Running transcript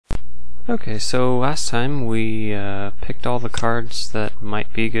Okay, so last time we picked all the cards that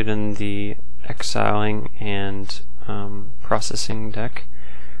might be good in the exiling and processing deck.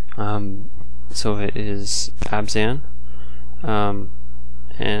 So it is Abzan,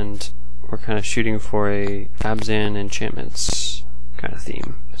 and we're kind of shooting for a Abzan enchantments kind of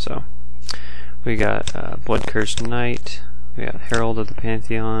theme. So we got Blood Cursed Knight, we got Herald of the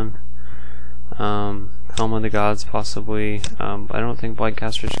Pantheon, Helm of the Gods possibly. I don't think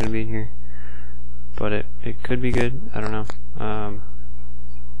Bloodcaster is going to be in here, but it could be good. I don't know.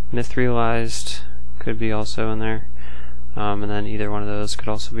 Mithralized could be also in there, and then either one of those could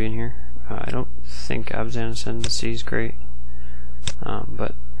also be in here. I don't think Abzan Ascendancy is great,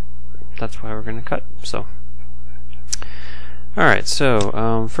 but that's why we're going to cut. So, alright,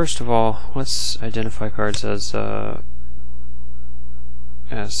 so first of all, let's identify cards as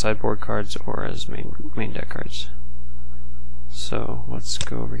sideboard cards or as main deck cards. So let's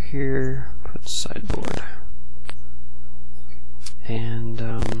go over here, put sideboard, and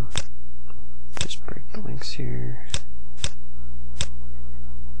just break the links here.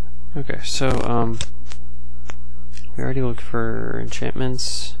 Okay, so we already looked for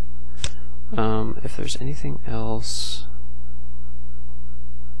enchantments. If there's anything else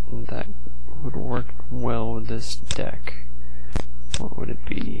that would work well with this deck, what would it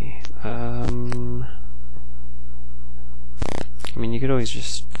be? I mean, you could always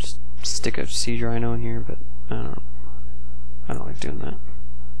just stick a Siege Rhino in here, but I don't like doing that.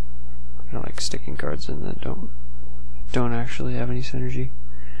 I don't like sticking cards in that don't actually have any synergy.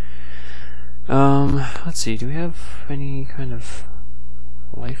 Let's see, do we have any kind of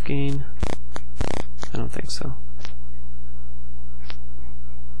life gain? I don't think so.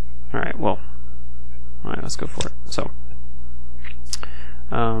 Alright, well, alright, let's go for it. So,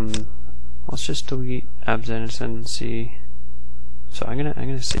 let's just delete Abzan Ascendancy. So I'm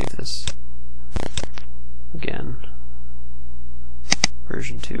gonna save this again.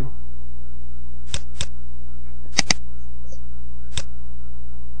 Version 2.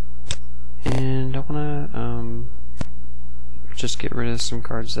 And I wanna just get rid of some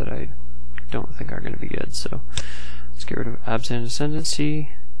cards that I don't think are gonna be good. So let's get rid of Abzan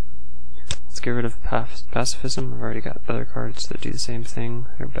Ascendancy. Let's get rid of Pacifism. I've already got other cards that do the same thing.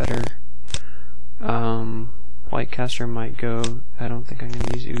 They're better. Whitecaster might go. I don't think I'm going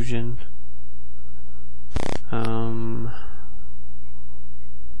to use Ujin.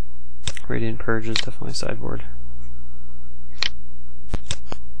 Radiant Purge is definitely sideboard.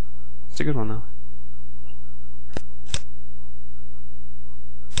 It's a good one though.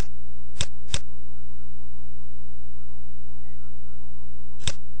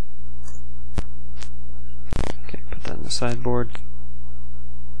 Okay, put that in the sideboard.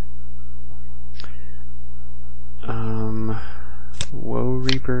 Woe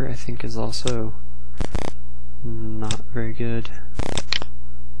Reaper I think is also not very good.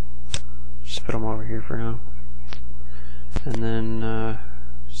 Just put them over here for now. And then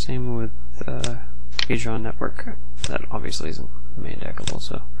same with Hadron Network. That obviously isn't main deckable,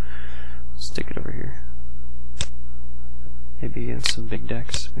 so stick it over here. Maybe in some big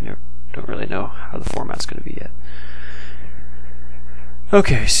decks. We don't really know how the format's going to be yet.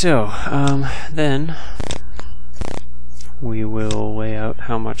 Okay, so then we will lay out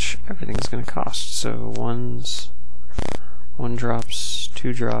how much everything's going to cost. So 1 drops,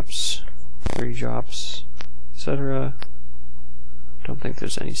 2 drops, 3 drops, etc. Don't think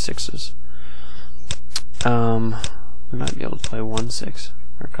there's any 6s. We might be able to play 1 6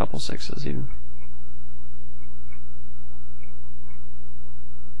 or a couple 6s even.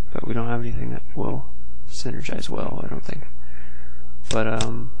 But we don't have anything that will synergize well, I don't think. But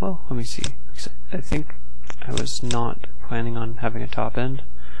well, let me see. I think I was not planning on having a top end,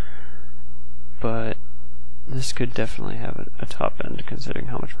 but this could definitely have a top end considering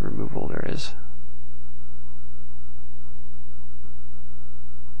how much removal there is.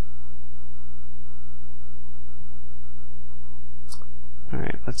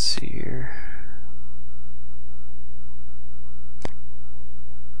 Alright, let's see here.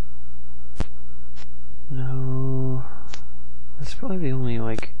 No, that's probably the only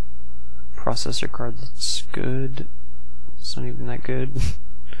like processor card that's good. It's not even that good.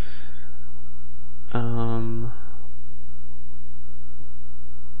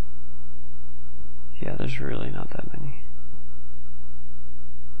 Yeah, there's really not that many.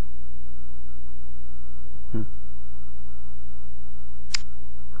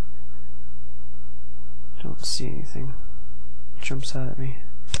 Don't see anything. Jumps out at me.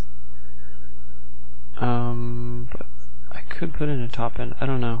 But I could put in a top end. I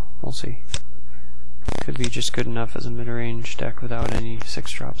don't know. We'll see. Could be just good enough as a mid-range deck without any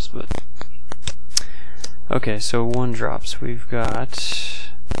 6 drops, but Okay, so 1-drops. We've got,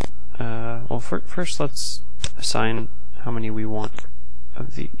 well, first let's assign how many we want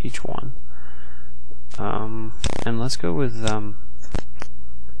of each one. And let's go with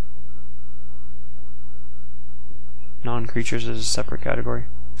non-creatures as a separate category,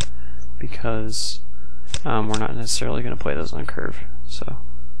 because we're not necessarily going to play those on curve. So,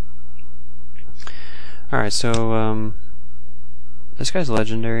 alright, so this guy's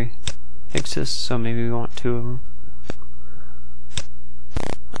legendary Ixis, so maybe we want 2 of them.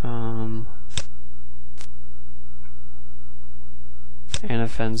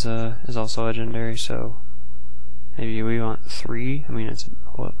 Anafenza is also legendary, so maybe we want 3. I mean, it's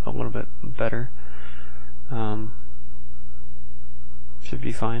a little bit better. Should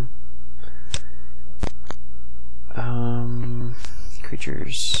be fine.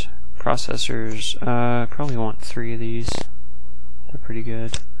 Creatures, processors, probably want 3 of these. They're pretty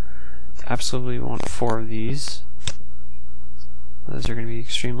good. Absolutely want 4 of these. Those are going to be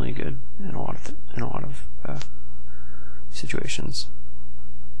extremely good in a lot of situations.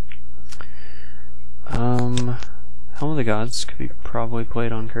 Helm of the Gods could be probably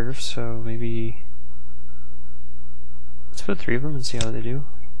played on curve, so maybe let's put 3 of them and see how they do.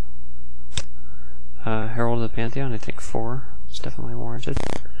 Herald of the Pantheon, I think 4 is definitely warranted.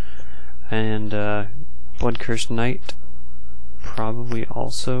 And Bloodcursed Knight, probably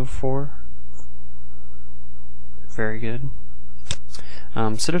also 4. Very good.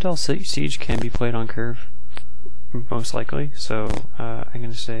 Citadel Siege can be played on curve, most likely, so I'm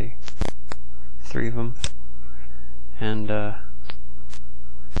going to say 3 of them. And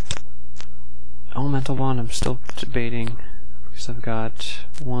Elemental Bond, I'm still debating, because I've got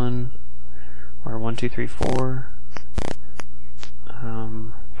 1, 2, 3, 4,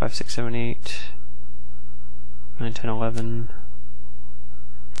 5, 6, 7, 8, 9, 10, 11,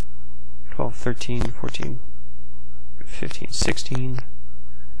 12, 13, 14, 15, 16.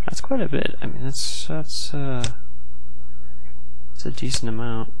 That's quite a bit. I mean, that's a decent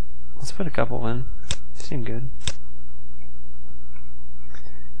amount. Let's put a couple in. They seem good.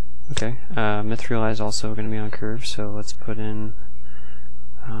 Okay, Mithril is also going to be on curve, so let's put in,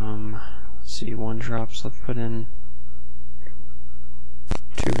 let's see, 1-drops, let's put in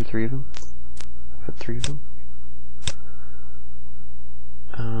 2 or 3 of them. Put 3 of them.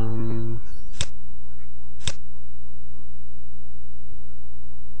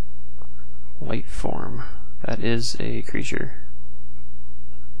 Light Form. That is a creature.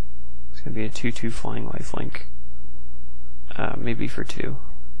 It's going to be a 2/2 flying lifelink. Maybe for 2.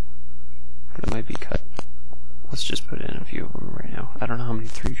 But it might be cut. Let's just put in a few of them right now. I don't know how many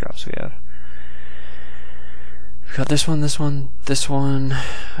 3-drops we have. We've got this one,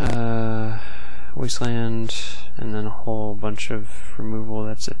 Wasteland, and then a whole bunch of removal.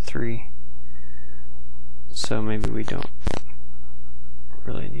 That's at 3. So maybe we don't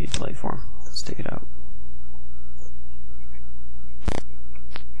really need Light Form. Let's take it out.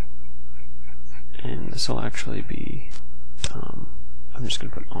 And this will actually be, I'm just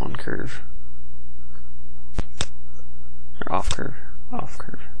going to put on curve. Or off curve. Off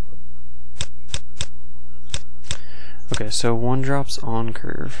curve. Okay, so 1-drops on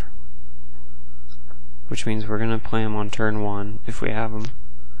curve, which means we're going to play them on turn 1 if we have them.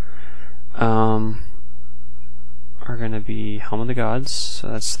 Are going to be Helm of the Gods, so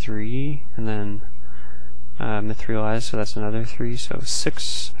that's 3, and then Mithril, so that's another 3, so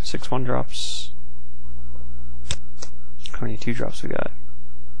 6 1-drops. How many 2-drops we got?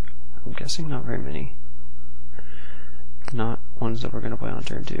 I'm guessing not very many. Not ones that we're going to play on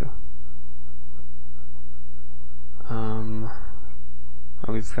turn 2.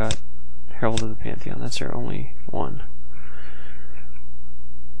 Oh, we've got Herald of the Pantheon, that's our only one.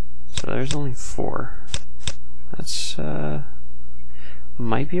 So there's only 4. That's,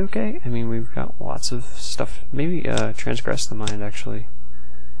 might be okay. I mean, we've got lots of stuff. Maybe, Transgress the Mind, actually.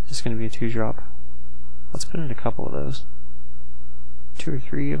 It's going to be a 2-drop. Let's put in a couple of those. 2 or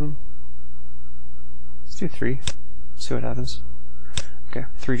 3 of them. Let's do 3. See what happens. Okay,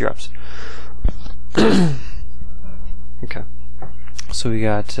 3 drops. Okay. So we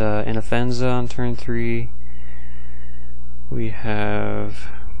got Anafenza on turn 3. We have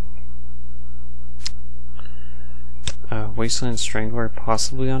Wasteland Strangler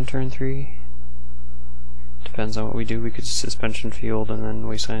possibly on turn 3. Depends on what we do. We could Suspension Field and then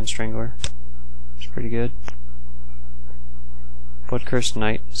Wasteland Strangler. It's pretty good. Bloodcursed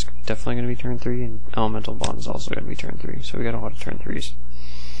Knight is definitely going to be turn 3, and Elemental Bond is also going to be turn 3. So we got a lot of turn 3s.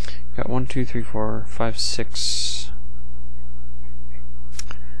 Got 1, 2, 3, 4, 5, 6.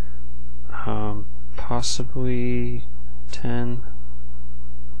 Possibly 10.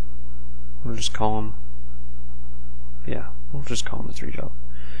 We'll just call them Yeah, we'll just call them a 3-drop.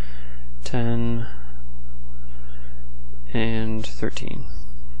 10 and 13.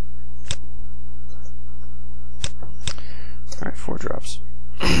 Alright, 4 drops.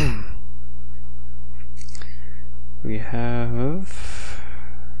 We have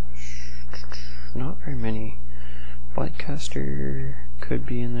not very many. Blightcaster could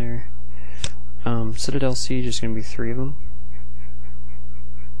be in there. Citadel Siege is going to be 3 of them.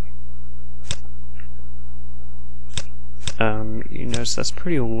 You notice that's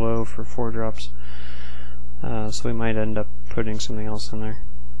pretty low for 4 drops, so we might end up putting something else in there.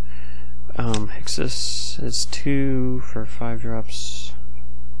 Hixus is 2 for 5 drops,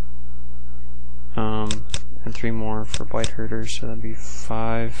 and 3 more for Blightherders, so that'd be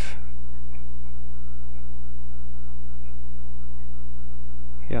 5.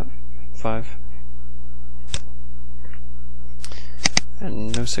 Yep, 5.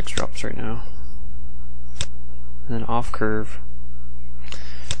 And no 6 drops right now. And then off curve.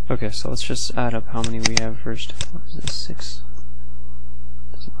 Okay, so let's just add up how many we have first. What is this? 6?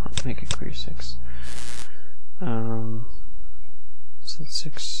 Does not make it clear. 6. Is it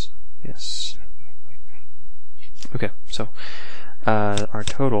 6? Yes. Okay, so our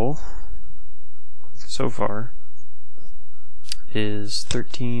total so far is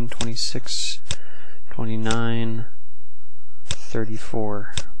 13, 26, 29,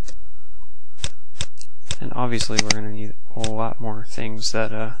 34. And obviously we're going to need a lot more things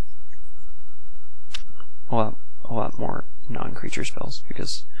that, a lot more non-creature spells,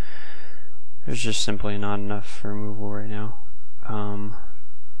 because there's just simply not enough removal right now. Of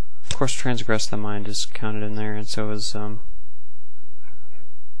course, Transgress the Mind is counted in there, and so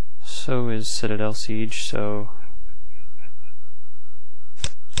is Citadel Siege, so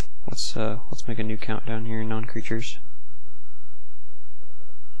let's make a new count down here in non-creatures.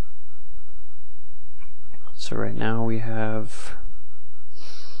 So right now we have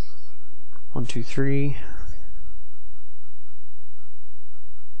 1, 2, 3,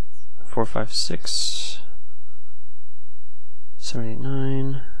 4, 5, 6, 7, 8,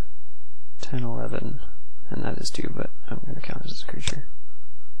 9, 10, 11, and that is 2, but I'm going to count it as a creature.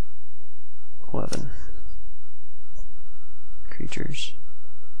 11 creatures.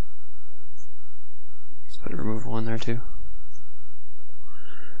 Let's put a removal in there too.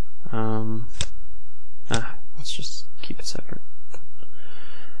 Let's just keep it separate.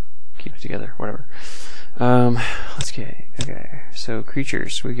 Keep it together, whatever. Let's get, okay, so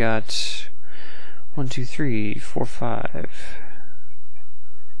creatures, we got 1, 2, 3, 4, 5,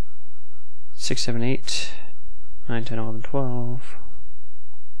 6, 7, 8, 9, 10, 11, 12,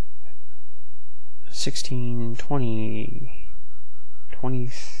 16, 20,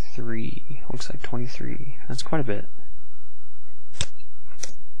 23, looks like 23, that's quite a bit.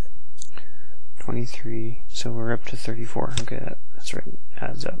 23, so we're up to 34. Okay, that's right,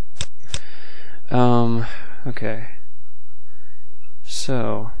 adds up. Okay.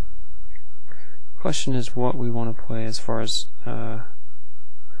 So, question is what we want to play as far as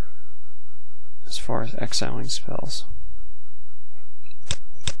exiling spells.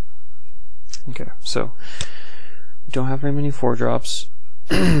 Okay, so we don't have very many 4-drops,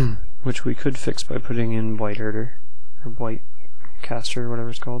 which we could fix by putting in Blighterder or Blightcaster, or whatever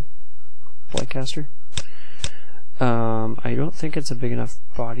it's called. Blightcaster. I don't think it's a big enough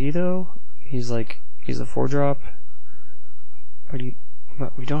body though. He's a 4-drop, but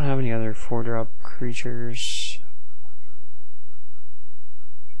we don't have any other 4-drop creatures.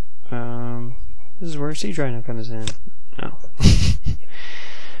 This is where Siege Rhino comes in. No.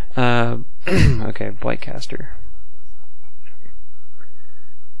 Okay, Blightcaster.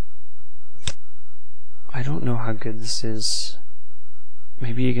 I don't know how good this is.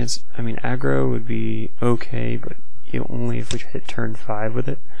 Maybe against, I mean, aggro would be okay, but only if we hit turn 5 with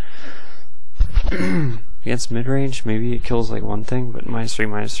it. Against mid-range, maybe it kills like one thing, but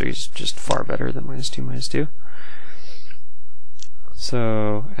 -3/-3 is just far better than -2/-2.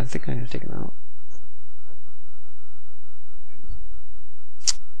 So, I think I'm going to take him out.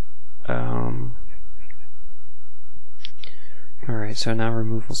 Alright, so now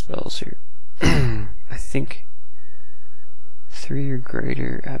removal spells here. I think 3 or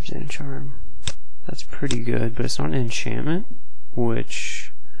greater Absent Charm. That's pretty good, but it's not an enchantment,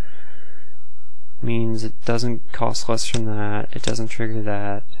 which means it doesn't cost less from that, it doesn't trigger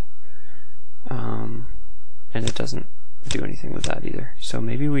that, and it doesn't do anything with that either. So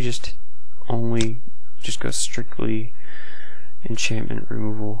maybe we just go strictly enchantment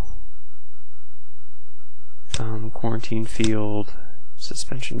removal. Quarantine Field,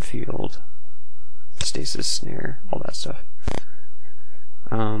 Suspension Field, Stasis Snare, all that stuff.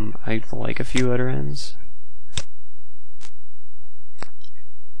 I'd like a few other ends.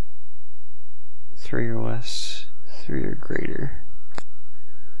 3 or less, 3 or greater.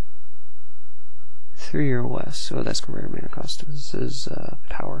 3 or less, so that's greater mana cost. This is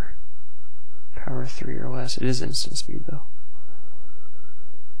power. Power 3 or less. It is instant speed though.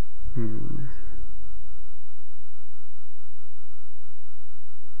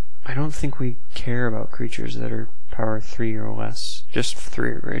 I don't think we care about creatures that are power 3 or less, just 3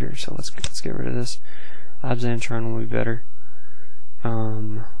 or greater, so let's get rid of this. Abzantron will be better.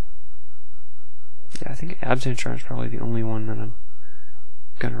 Yeah, I think Abzantron is probably the only one that I'm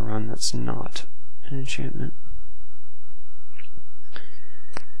gonna run that's not an enchantment.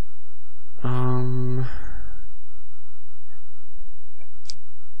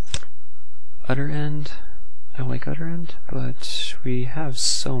 Utter End. I like Utter End, but we have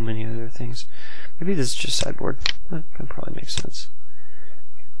so many other things. Maybe this is just sideboard. That probably makes sense.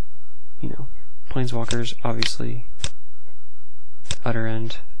 You know, Planeswalkers, obviously. Utter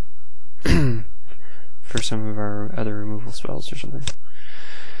End. For some of our other removal spells or something.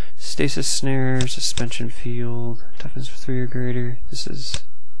 Stasis Snare, Suspension Field, toughness of 3 or greater. This is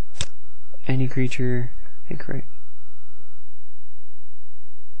any creature. I think, right?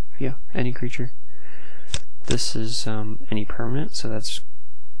 Yeah, any creature. This is any permanent, so that's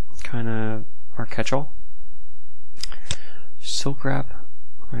kind of our catch-all. Silk Wrap,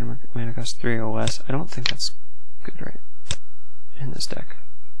 mana cost 3 or less. I don't think that's good, right? In this deck.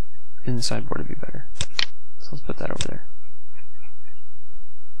 In the sideboard would be better. So let's put that over there.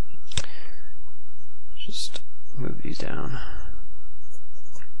 Just move these down.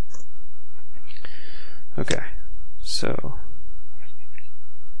 Okay, so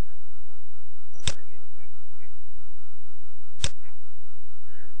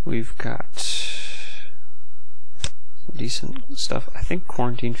we've got some decent stuff. I think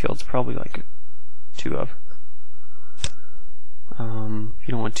Quarantine Field's probably like 2 of.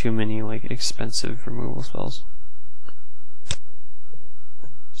 You don't want too many like expensive removal spells.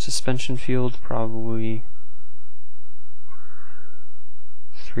 Suspension Field probably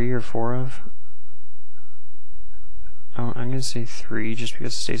 3 or 4 of. I'm gonna say 3 just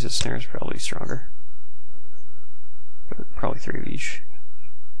because Stasis Snare is probably stronger. But probably 3 of each.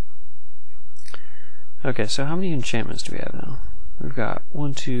 Okay, so how many enchantments do we have now? We've got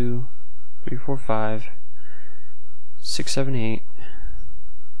 1, 2, 3, 4, 5, 6, 7, 8.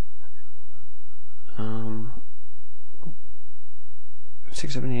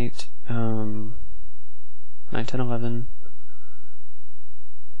 6, 7, 8, 9, 10, 11,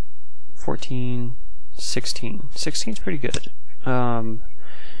 14, 16. 16 is pretty good.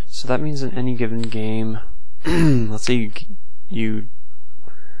 So that means in any given game, let's say you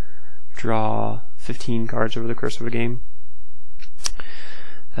draw 15 cards over the course of a game.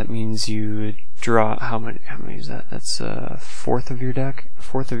 That means you draw how many is that? That's a fourth of your deck.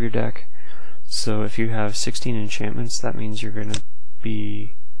 So if you have 16 enchantments, that means you're gonna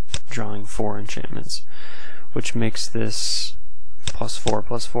be drawing 4 enchantments, which makes this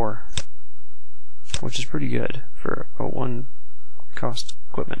 +4/+4, which is pretty good for a 1 cost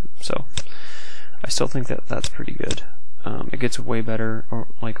equipment. So I still think that that's pretty good. It gets way better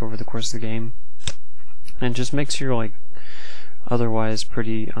like over the course of the game, and just makes your like otherwise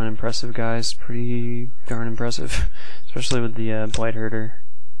pretty unimpressive guys pretty darn impressive, especially with the Blightherder.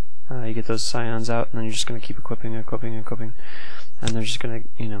 You get those Scions out, and then you're just going to keep equipping, and they're just going to,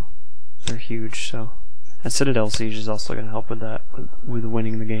 you know, they're huge. So, and Citadel Siege is also going to help with that, with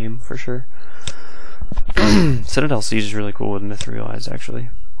winning the game for sure. Citadel Siege is really cool with Mithrilize, actually.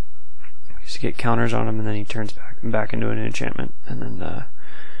 You just get counters on him, and then he turns back into an enchantment, and then you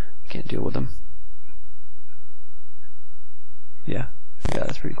can't deal with him. Yeah,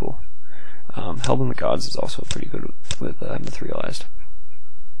 that's pretty cool. Held in the Gods is also pretty good with Mithralized.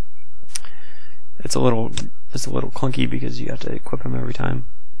 It's a little clunky because you have to equip him every time,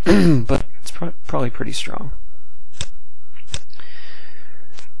 but it's probably pretty strong.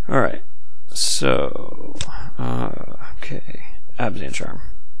 All right, so okay, Abzan Charm.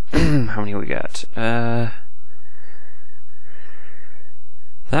 How many we got? That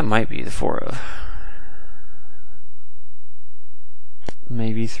might be the 4 of.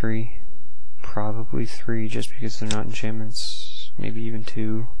 Maybe 3. Probably 3, just because they're not enchantments. Maybe even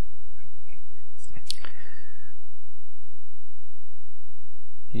 2.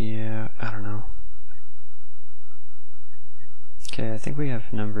 Yeah, I don't know. Okay, I think we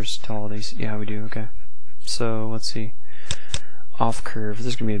have numbers to all these. Yeah, we do, okay. So, let's see. Off curve,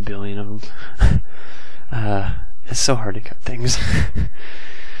 there's gonna be a billion of them. It's so hard to cut things.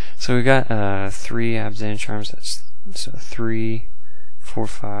 So we got 3 Abzan Charms. So 3, 4,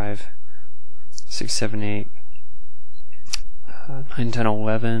 5, 6, 7, 8, 9, 10,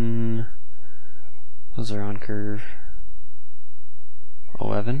 11, Those are on curve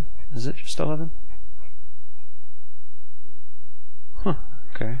 11. Is it just 11? Huh,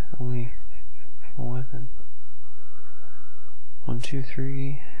 okay, only 11. 1, 2,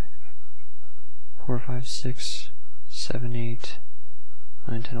 3, 4, 5, 6, 7, 8,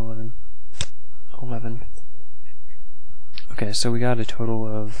 9, 10, 11. 11. Okay, so we got a total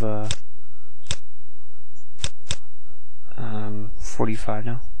of 45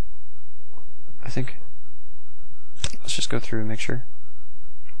 now, I think. Let's just go through and make sure.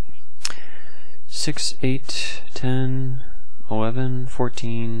 6, 8, 10, 11,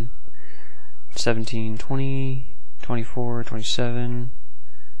 14, 17, 20, 24, 27,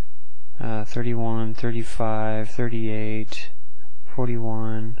 31, 35, 38,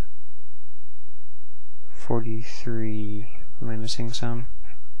 41, 43. Am I missing some?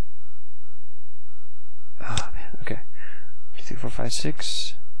 Oh man, okay. 2, 3, 4, 5,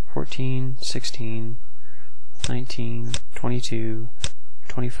 6, 14, 16, 19, 22,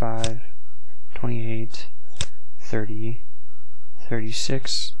 25, 28, 30,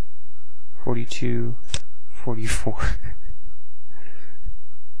 36, 42, 44.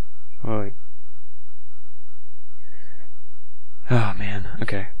 Oh, wait. Oh man,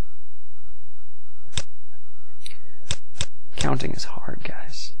 okay. Counting is hard,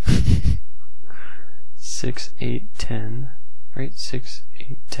 guys. 6, 8, 10, right? 6,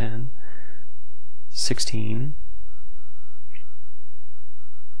 8, 10, 16,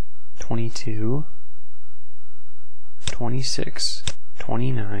 22, 26,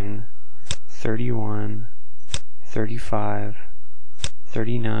 29, 31, 35,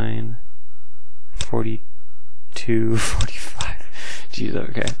 39, 42, 45. Jeez,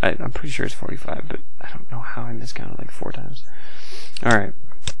 okay. I'm pretty sure it's 45, but I don't know how I miscounted like 4 times. Alright.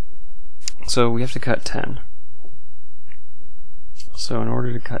 So we have to cut 10. So in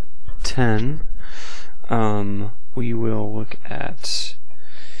order to cut 10, we will look at,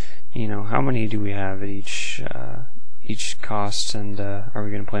 you know, how many do we have at each cost, and are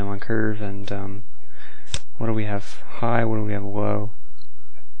we going to play them on curve, and what do we have high, what do we have low.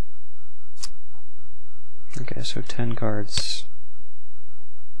 Okay, so 10 cards.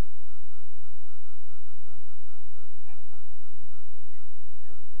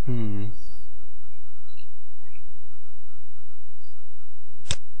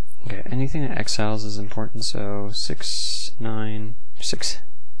 Okay, anything that exiles is important, so 6, 9,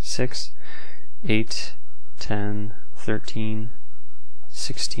 6, 8, 10, 13,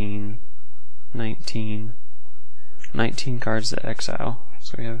 16, 19, 19 cards that exile.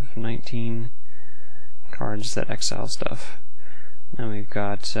 So we have 19 cards that exile stuff. Now we've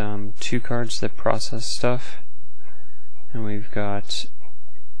got 2 cards that process stuff, and we've got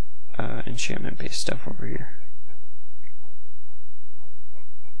enchantment based stuff over here.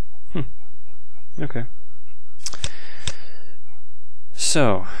 Okay.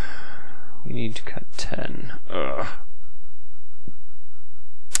 So we need to cut 10. Ugh.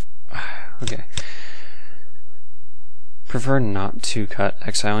 Okay. Prefer not to cut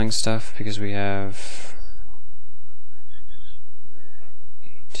exiling stuff because we have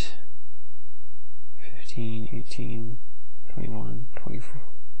 8, 15, 18, 21, 24,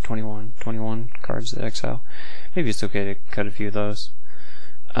 21 cards that exile. Maybe it's okay to cut a few of those.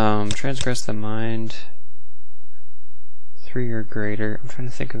 Transgress the Mind, 3 or greater. I'm trying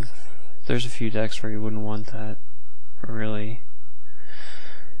to think of, there's a few decks where you wouldn't want that, really.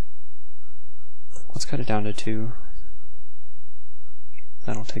 Let's cut it down to 2.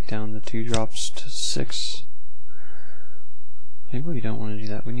 That'll take down the 2 drops to 6. Maybe we don't want to do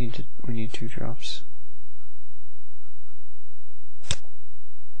that. We need 2 drops.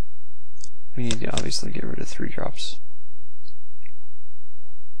 We need to obviously get rid of 3 drops.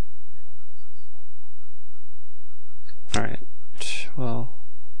 Alright, well,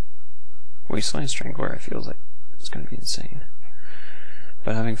 Wasteland Strangler I feel like it's going to be insane.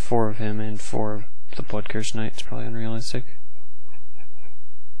 But having 4 of him and 4 of the Bloodcurse Knight is probably unrealistic.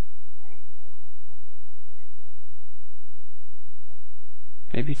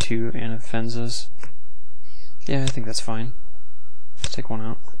 Maybe 2 Anafenzas. Yeah, I think that's fine. Let's take 1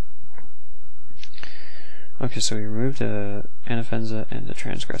 out. Okay, so we removed a Anafenza and a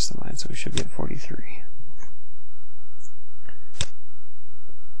Transgress the Mind, so we should be at 43.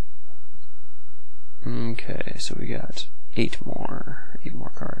 Okay, so we got 8 more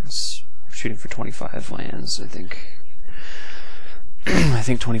cards. Shooting for 25 lands, I think. I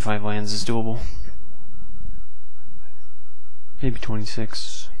think 25 lands is doable. Maybe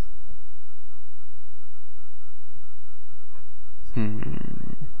 26.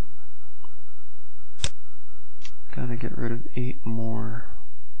 Gotta get rid of 8 more.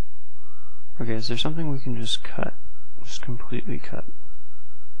 Okay, is there something we can just cut? Just completely cut.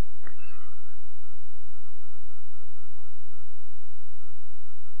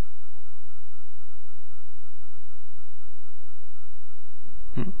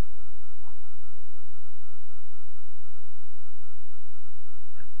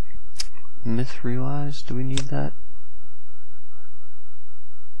 Myth realized? Do we need that?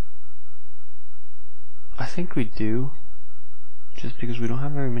 I think we do. Just because we don't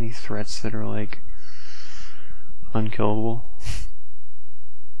have very many threats that are like unkillable.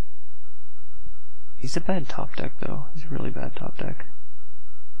 He's a bad top deck though. He's a really bad top deck.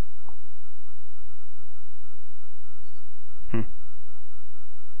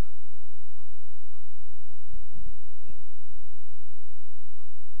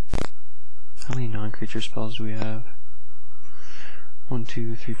 How many non-creature spells do we have? 1,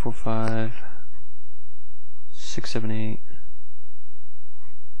 2, 3, 4, 5, 6, 7, 8,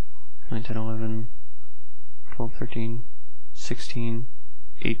 9, 10, 11, 12, 13, 16,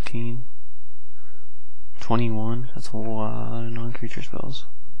 18, 21. That's a lot of non-creature spells.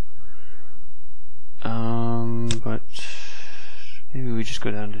 But maybe we just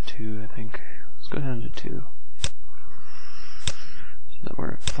go down to 2, I think. Let's go down to 2. So that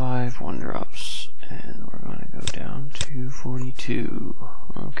we're at 5 1-drops, and we're gonna go down to 42.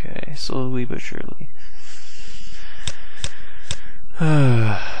 Okay, slowly but surely.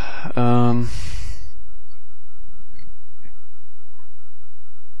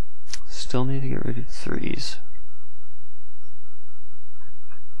 Still need to get rid of 3s.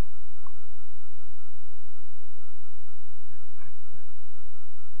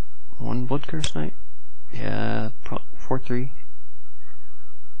 One Blood Curse Knight? Yeah, 4-3.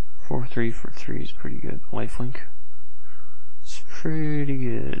 4-3 for 3 is pretty good. Lifelink. It's pretty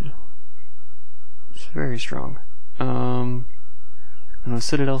good. It's very strong. And with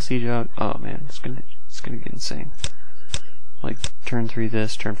Citadel Siege out, oh man, it's gonna get insane. Like turn 3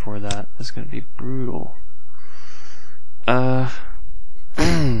 this, turn 4 that. That's gonna be brutal.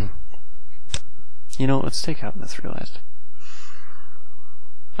 You know, let's take out Myth Realized.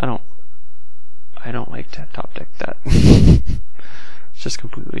 I don't like to top deck that. Just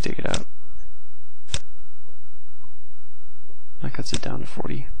completely take it out. That cuts it down to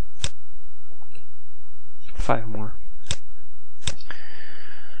 40. 5 more.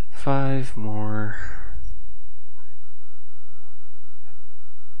 5 more.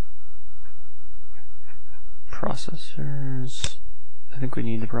 Processors. I think we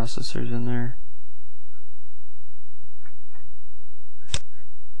need the processors in there.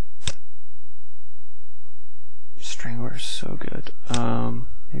 Strangler is so good.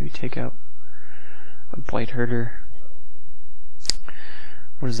 Maybe take out a Blight Herder.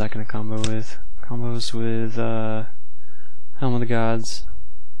 What is that going to combo with? Combos with Helm of the Gods.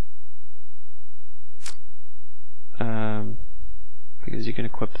 Because you can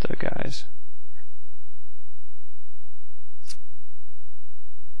equip the guys.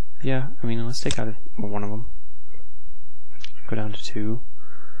 Yeah, I mean, let's take out one of them. Go down to 2.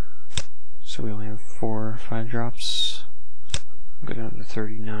 So we only have 4 5-drops. Go down to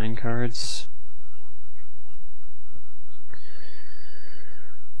 39 cards.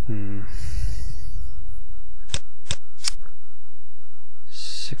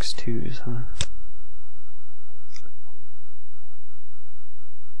 6 2s, huh?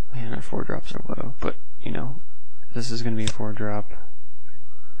 Man, our 4-drops are low, but you know, this is going to be a 4-drop.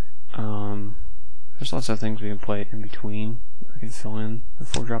 There's lots of things we can play in between. We can fill in the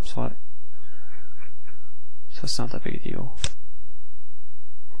 4-drop slot. So it's not that big a deal.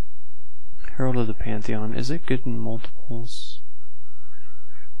 Herald of the Pantheon, is it good in multiples?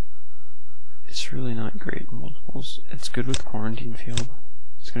 It's really not great in multiples. It's good with Quarantine Field.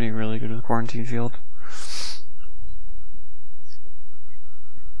 It's gonna be really good with Quarantine Field.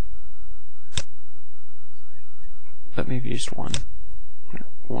 But maybe just one.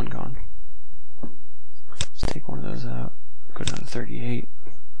 One gone. Let's take one of those out. Go down to 38.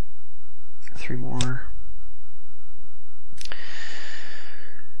 3 more.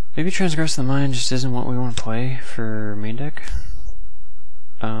 Maybe Transgress the Mind just isn't what we want to play for main deck.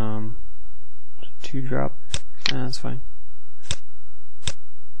 2-drop. That's fine.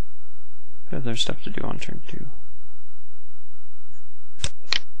 We have other stuff to do on turn 2.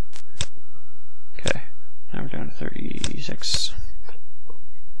 Okay, now we're down to 36.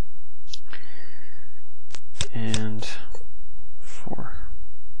 And 4.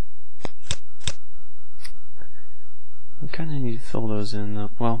 We kind of need to fill those in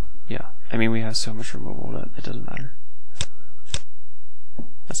though. Well, yeah. I mean, we have so much removal that it doesn't matter.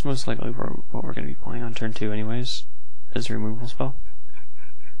 That's most likely what we're going to be playing on turn 2 anyways, is a removal spell.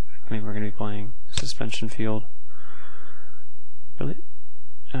 I mean, we're going to be playing Suspension Field. Really?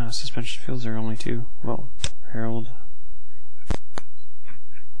 Suspension Fields are only 2. Well, Herald.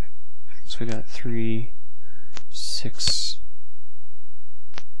 So we got 3, 6.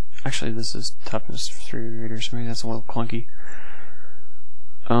 Actually, this is toughness for 3 raiders, so maybe that's a little clunky.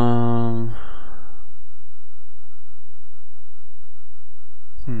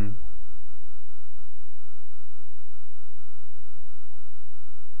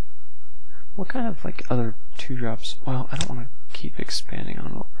 What kind of like other 2-drops? Well, I don't want to keep expanding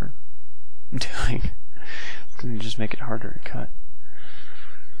on what we're doing. I'm gonna just make it harder to cut.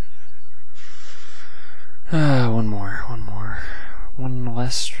 One more. One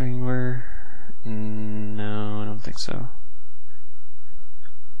less Strangler? No, I don't think so.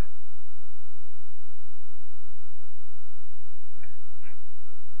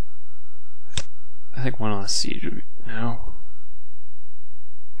 I think one less Siege would be... No.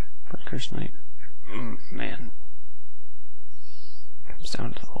 But Curse Knight. Man. Comes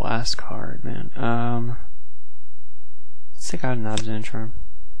down to the last card, man. Let's take out an Abzan Charm.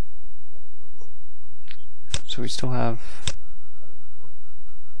 So we still have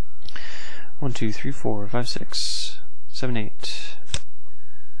 1, 2, 3, 4, 5, 6, 7, 8,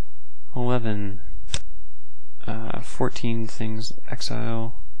 11, 14 things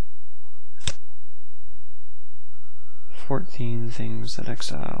exile. 14 things that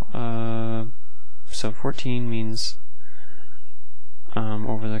exile. So 14 means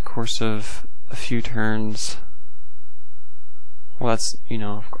over the course of a few turns. Well, that's, you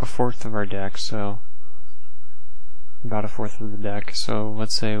know, a fourth of our deck, so about a fourth of the deck. So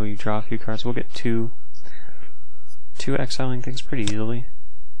let's say we draw a few cards, we'll get two exiling things pretty easily.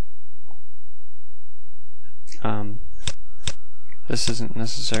 This isn't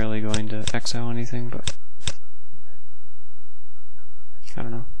necessarily going to exile anything, but I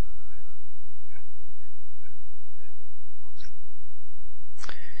don't know.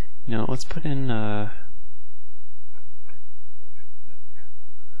 No, let's put in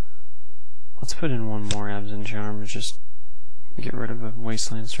one more Abzan Charm, just get rid of a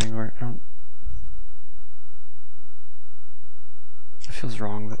Wasteland Strangler. It feels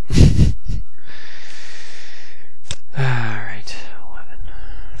wrong, but alright, 11.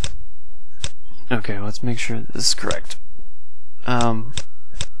 Okay, let's make sure that this is correct.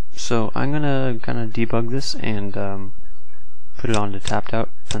 So I'm gonna kinda debug this and put it on to tapped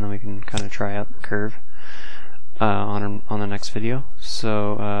out, and then we can kinda try out the curve on the next video.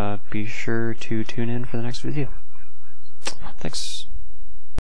 So be sure to tune in for the next video. Thanks.